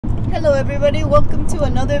Hello everybody, welcome to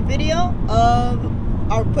another video of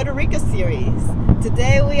our Puerto Rico series.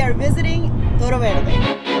 Today we are visiting Toro Verde.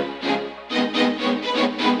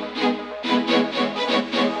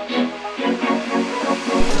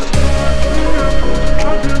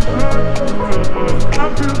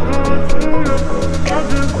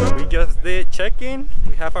 We just did check-in.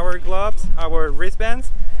 We have our gloves, our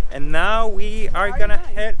wristbands, and now we are gonna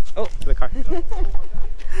head to the car.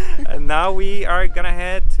 And now we are gonna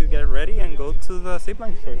head to get ready and go to the zip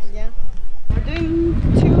line first. Yeah, we're doing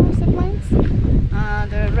two zip lines.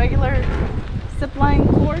 The regular zip line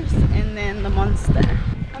course and then the monster.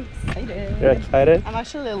 I'm excited. You're excited? I'm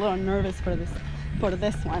actually a little nervous for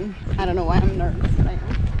this one. I don't know why I'm nervous, but I am.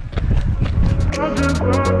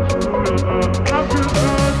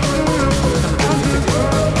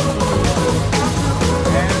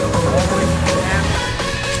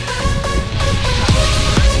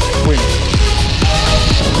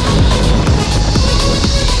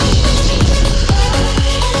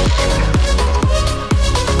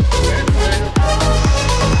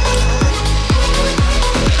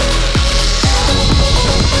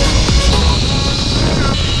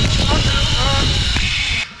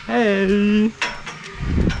 Hey!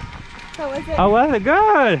 So was it? How was it?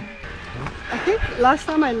 Good! I think last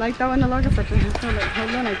time I liked that one a lot because I can just like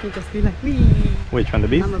hold on, I can just be like, wee. Which one, the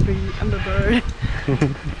beast? I'm a bird.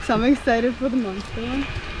 So I'm excited for the monster one.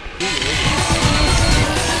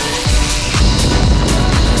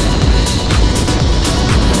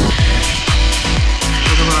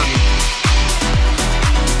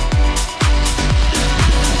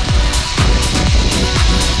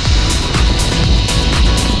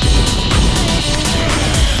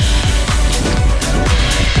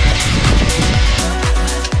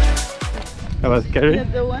 That was scary? Yeah,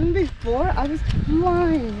 the one before, I was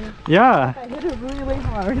flying. Yeah. I hit it really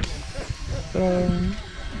hard. The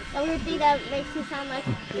only thing that makes it sound like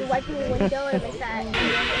you're wiping the window and makes that.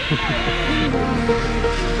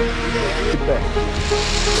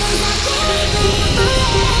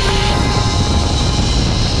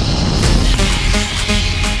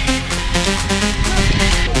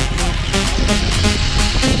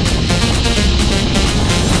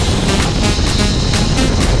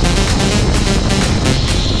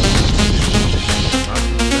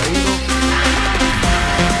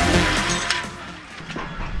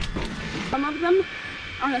 Some of them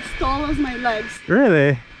are as tall as my legs.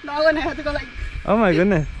 Really? That one I had to go like. Oh my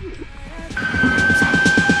goodness.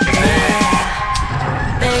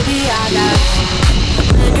 Baby, I got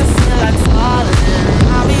when you feel like falling,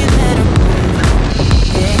 I'll be there to move.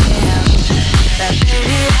 Yeah, that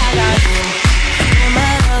baby, I got you. No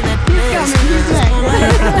matter the distance, no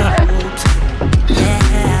matter the route.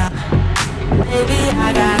 Yeah, baby, I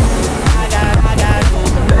got you. I got you.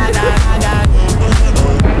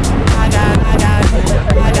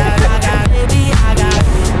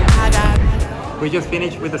 We just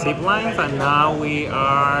finished with the zip lines and now we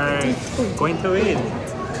are going to eat.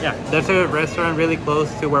 Yeah, there's a restaurant really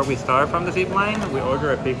close to where we start from the zip line. We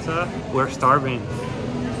order a pizza. We're starving.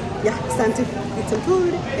 Yeah, it's time to eat some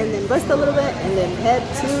food and then rest a little bit and then head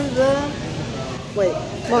to the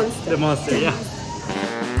monster. The monster, yeah.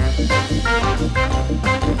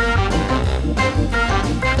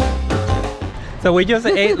 So we just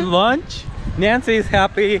ate lunch. Nancy is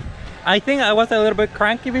happy. I think I was a little bit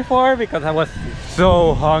cranky before because I was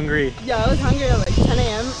so hungry. Yeah, I was hungry at like 10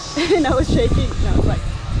 a.m. and I was shaking and I was like,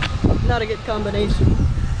 not a good combination.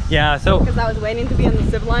 Yeah, so Because I was waiting to be on the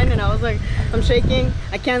zip line and I was like, I'm shaking,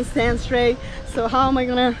 I can't stand straight, so how am I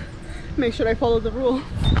gonna make sure I follow the rule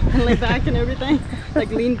and lay back and everything, like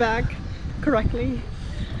lean back correctly.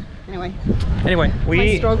 Anyway, we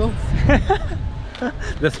my struggles.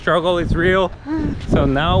 the struggle is real. So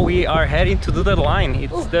now we are heading to do the line.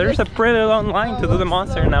 There's a pretty long line to do the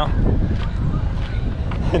monster now.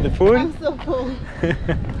 And the food? I'm so full.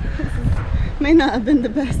 May not have been the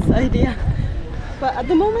best idea, but at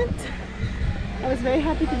the moment I was very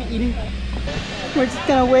happy to be eating. We're just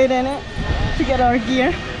gonna wait in it to get our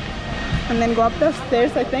gear and then go up the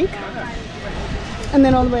stairs, I think, and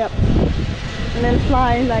then all the way up and then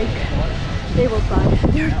fly like they will fly.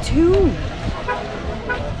 There are two.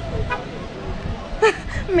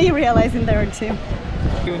 Me realizing there are two.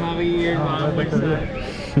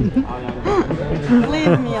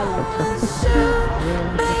 Leave me alone.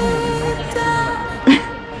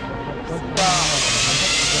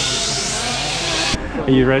 Are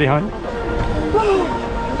you ready, hon?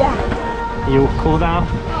 Yeah. You cool down?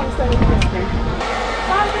 I'm starting to get scared.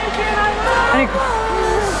 Thanks.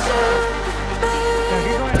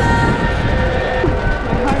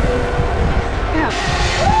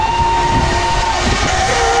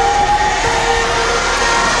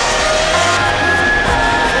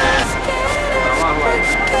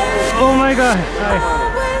 my god. Hi.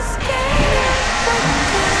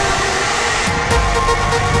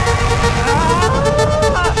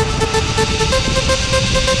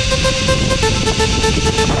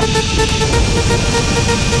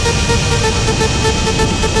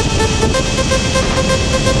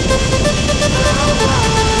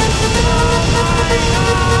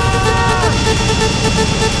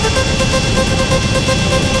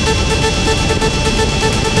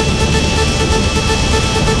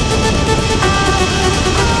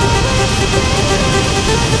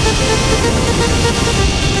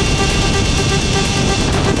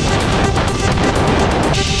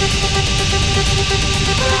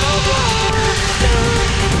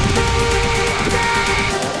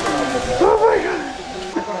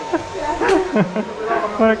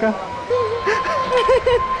 Por acá.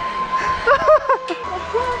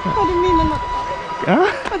 What do you mean another one? Huh?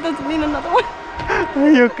 What does it mean another one?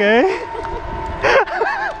 Are you okay?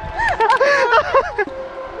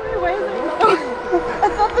 Why is it another one? I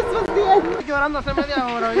thought this was the end.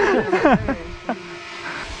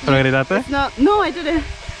 ¿Pero gritaste? No, I didn't.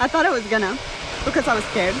 I thought I was gonna because I was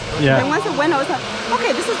scared. Yeah. And once it went, I was like,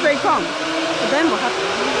 okay, this is very calm. But then what happened?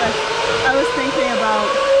 I was thinking about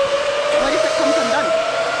what if it comes undone?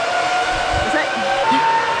 Is that?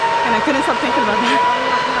 And I couldn't stop thinking about that.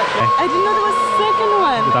 I didn't know there was a second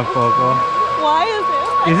one. Tampoco. Why is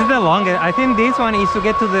it? This is the longest. I think this one is to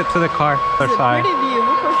get to the car. It's a pretty view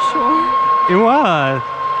for sure. It was.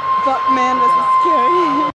 But man, was it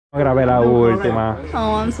scary. Grabé la última.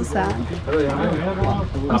 Oh, I'm so sad.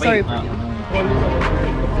 I'm sorry for you.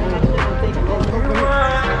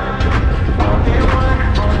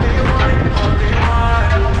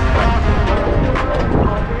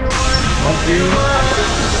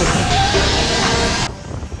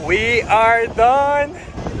 We are done.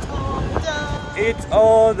 It's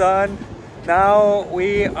all done. Now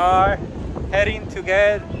we are heading to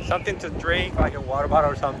get something to drink, like a water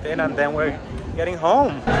bottle or something, and then we're getting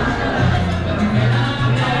home.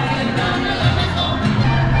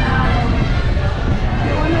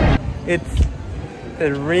 It's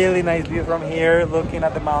a really nice view from here, looking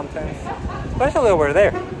at the mountains, especially over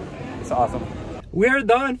there. It's awesome. We're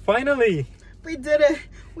done, finally. We did it.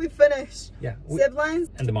 We finished. Yeah. Zip lines.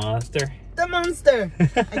 And the monster. The monster.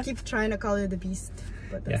 I keep trying to call it the beast,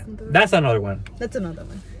 but that's not the right. That's another one. That's another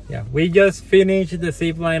one. Yeah, we just finished the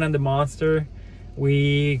zip line and the monster.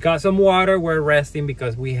 We got some water. We're resting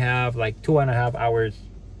because we have like 2.5 hours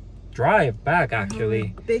drive back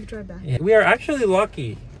actually. Big drive back. Yeah, we are actually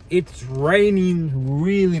lucky. It's raining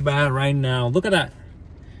really bad right now. Look at that.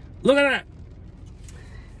 Look at that.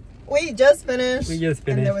 We just finished. We just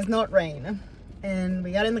finished. And there was not rain. And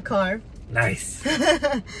we got in the car. Nice.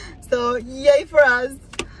 So yay for us.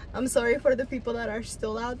 I'm sorry for the people that are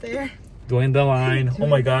still out there. Doing the line. Oh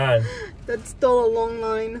my god. That's still a long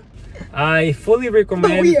line. I fully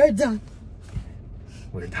recommend. But we are done.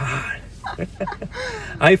 We're done.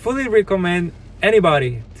 I fully recommend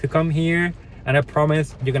anybody to come here, and I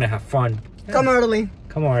promise you're gonna have fun. Come early.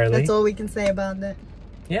 Come early. That's all we can say about that.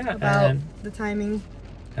 Yeah. About the timing.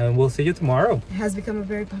 And we'll see you tomorrow. It has become a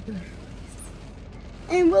very popular place.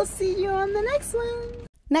 And we'll see you on the next one.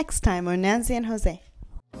 Next time on Nancy and Jose.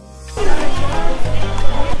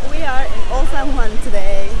 We are in Old San Juan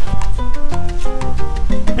today.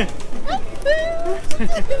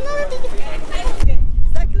 Okay,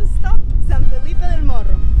 second stop, San Felipe del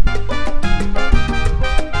Morro.